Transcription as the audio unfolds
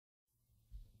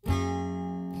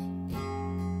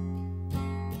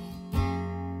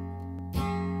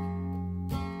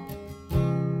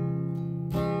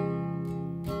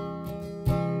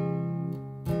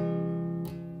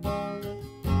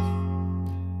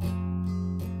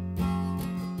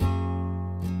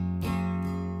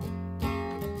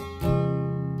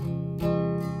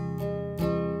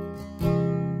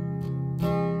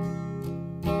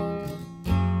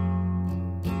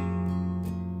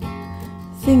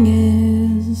thing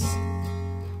is,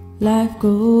 life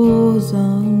goes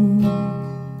on.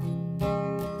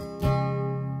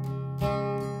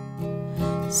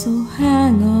 So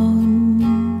hang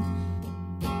on,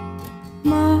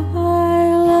 my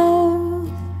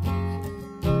love,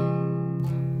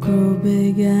 grow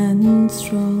big and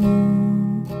strong.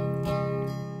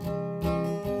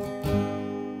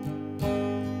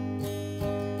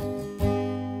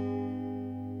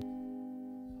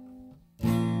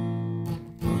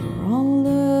 For all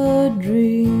the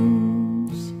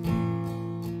dreams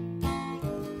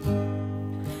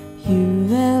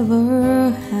you've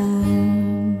ever had,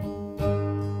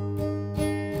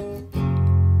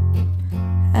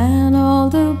 and all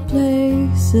the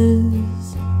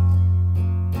places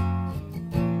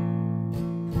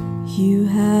you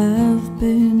have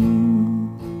been,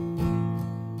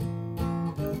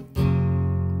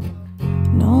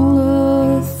 and all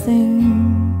the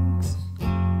things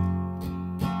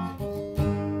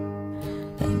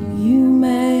that you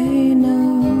may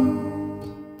know,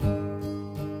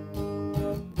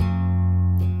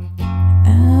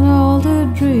 and all the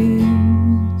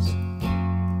dreams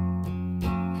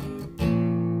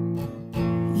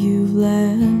you've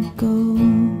let go.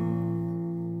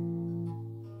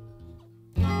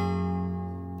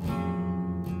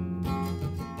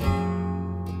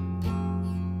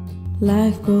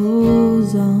 Life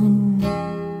goes on,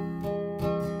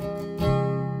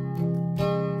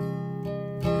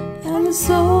 and the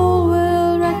soul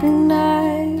will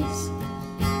recognize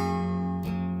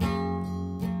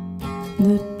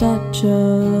the touch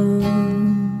of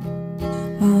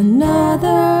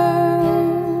another,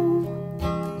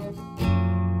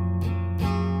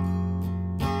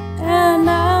 and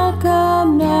I'll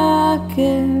come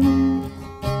knocking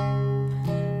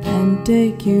and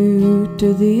take you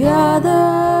to the other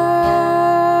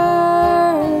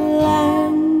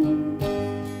land,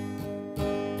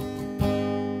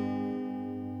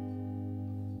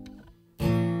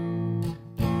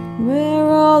 where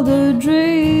all the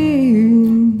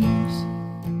dreams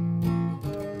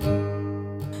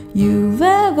you've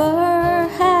ever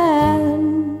had,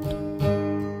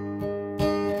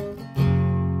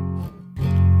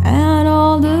 and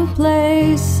all the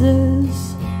places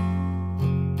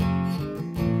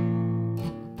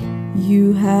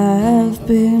you have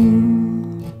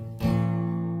been,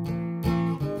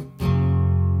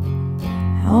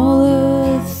 all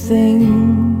the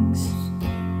things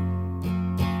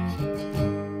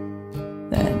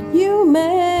that you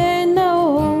may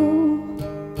know,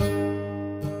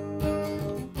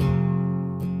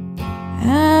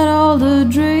 and all the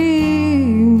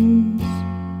dreams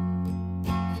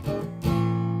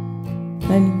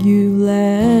that you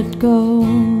let go,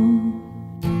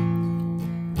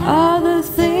 are the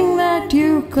thing that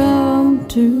you come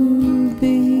to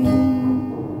be.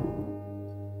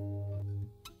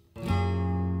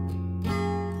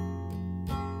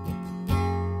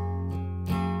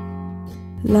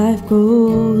 Life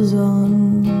goes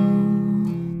on,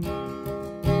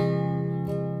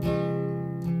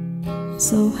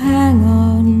 so hang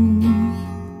on,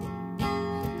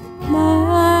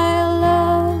 my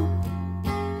love,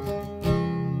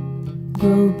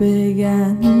 grow big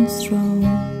and strong.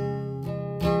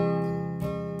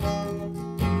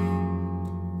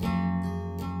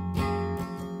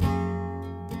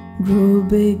 Grow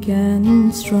big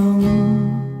and strong.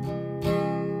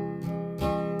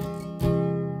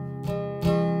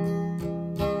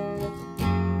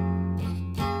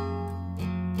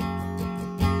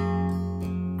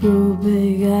 Grow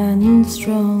big and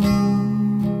strong.